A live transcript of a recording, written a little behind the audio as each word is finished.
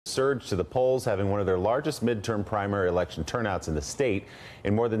Surged to the polls, having one of their largest midterm primary election turnouts in the state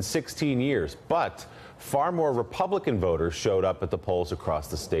in more than 16 years. But far more Republican voters showed up at the polls across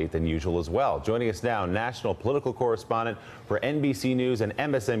the state than usual as well. Joining us now, national political correspondent for NBC News and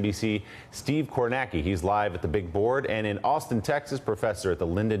MSNBC, Steve Kornacki. He's live at the big board, and in Austin, Texas, professor at the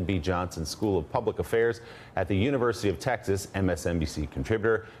Lyndon B. Johnson School of Public Affairs at the University of Texas, MSNBC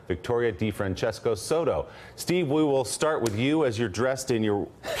contributor Victoria DeFrancesco Soto. Steve, we will start with you as you're dressed in your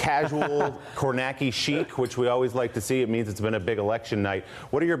casual Kornacki chic, which we always like to see. It means it's been a big election night.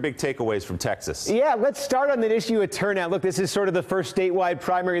 What are your big takeaways from Texas? Yeah, let's start on that issue of turnout. Look, this is sort of the first statewide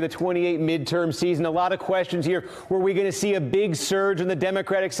primary of the 28 midterm season. A lot of questions here. Were we going to see a big surge on the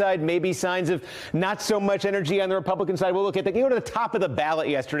Democratic side? Maybe signs of not so much energy on the Republican side. We'll look at you go to the top of the ballot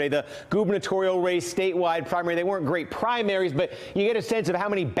yesterday, the gubernatorial race statewide primary. They weren't great primaries, but you get a sense of how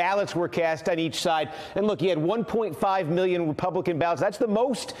many ballots were cast on each side. And look, you had 1.5 million Republican ballots. That's the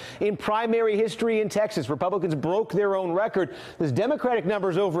most in primary history in Texas. Republicans broke their own record. This Democratic number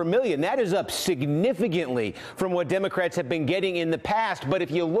is over 1 million. That is up significantly from what Democrats have been getting in the past. But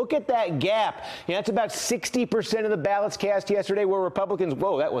if you look at that gap, that's about 60% of the ballots cast yesterday were Republicans.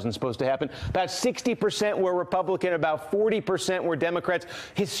 Whoa, that wasn't supposed to happen. About 60% were Republican, about 40% were Democrats.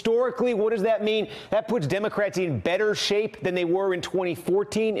 Historically, what does that mean? That puts Democrats in better shape than they were in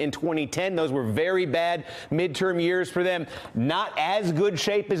 2014 and 2010. Those were very bad midterm years for them. Not as good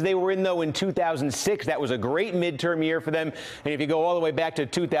shape as they were in, though, in 2006. That was a great midterm year for them. And if you go all the way back to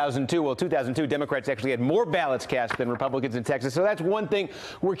 2002, well, 2002, Democrats actually had more ballots cast than Republicans in Texas. So that's one thing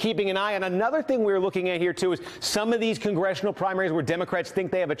we're keeping an eye on. Another thing we're looking at here, too, is some of these congressional primaries where Democrats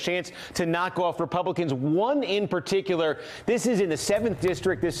think they have a chance to knock off Republicans. One in particular, this is in the 7th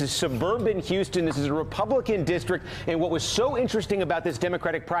district. This is suburban Houston. This is a Republican district. And what was so interesting about this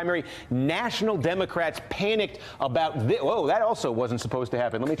Democratic primary, national Democrats panicked about this. Whoa, that also wasn't supposed to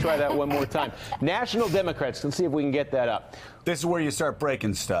happen. Let me try that one more time. National Democrats, let's see if we can get that up. This is where you start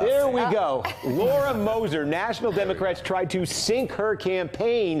breaking stuff. There we go. Laura Moser, National Democrats tried to sink her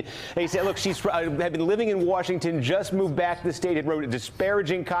campaign. They said, look, she's had been living in Washington, just moved back to the state, had wrote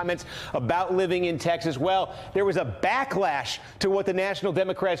disparaging comments about living in Texas. Well, there was a backlash to what the National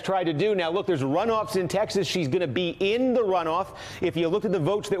Democrats tried to do. Now, look, there's runoffs in Texas. She's going to be in the runoff. If you look at the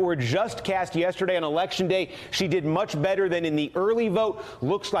votes that were just cast yesterday on Election Day, she did much better than in the early vote.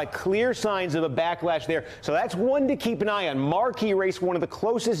 Looks like clear signs of a backlash there. So that's one to keep an eye on. Marquee race, one of the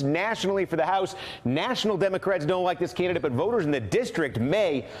closest nationally for the House. National Democrats don't like this candidate, but voters in the district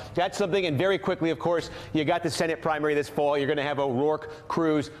may. That's something. And very quickly, of course, you got the Senate primary this fall. You're going to have O'Rourke,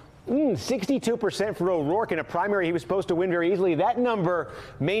 Cruz. 62% for O'Rourke in a primary he was supposed to win very easily. That number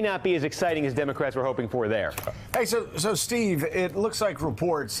may not be as exciting as Democrats were hoping for there. Hey, so Steve, it looks like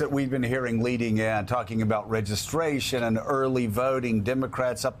reports that we've been hearing leading in, talking about registration and early voting,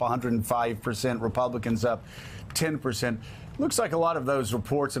 Democrats up 105%, Republicans up 10%. Looks like a lot of those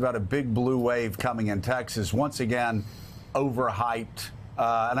reports about a big blue wave coming in Texas, once again, overhyped.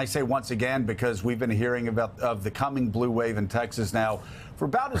 And I say once again because we've been hearing of the coming blue wave in Texas now for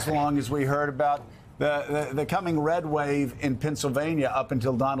about as long as we heard about the coming red wave in Pennsylvania up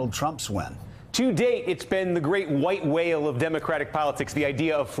until Donald Trump's win. To date, it's been the great white whale of Democratic politics, the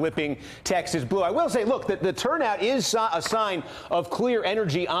idea of flipping Texas blue. I will say, look, the turnout is a sign of clear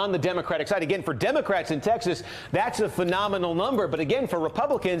energy on the Democratic side. Again, for Democrats in Texas, that's a phenomenal number. But again, for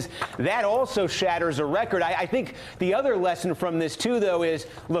Republicans, that also shatters a record. I think the other lesson from this, too, though, is,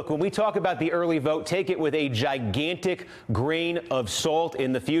 look, when we talk about the early vote, take it with a gigantic grain of salt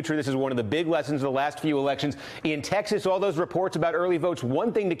in the future. This is one of the big lessons of the last few elections. In Texas, all those reports about early votes,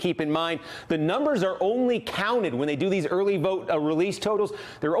 one thing to keep in mind, the numbers are only counted when they do these early vote release totals.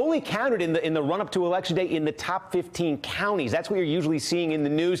 They're only counted in the run-up to Election Day in the top 15 counties. That's what you're usually seeing in the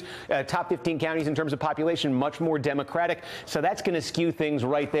news. Top 15 counties in terms of population, much more Democratic. So that's going to skew things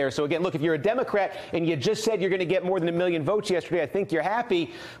right there. So again, look, if you're a Democrat and you just said you're going to get more than 1 million votes yesterday, I think you're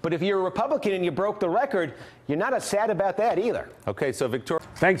happy. But if you're a Republican and you broke the record, you're not as sad about that either. Okay, so Victoria.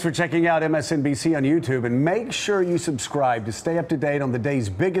 Thanks for checking out MSNBC on YouTube, and make sure you subscribe to stay up to date on the day's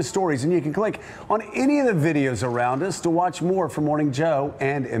biggest stories. And you can click on any of the videos around us to watch more from Morning Joe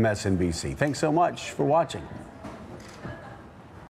and MSNBC. Thanks so much for watching.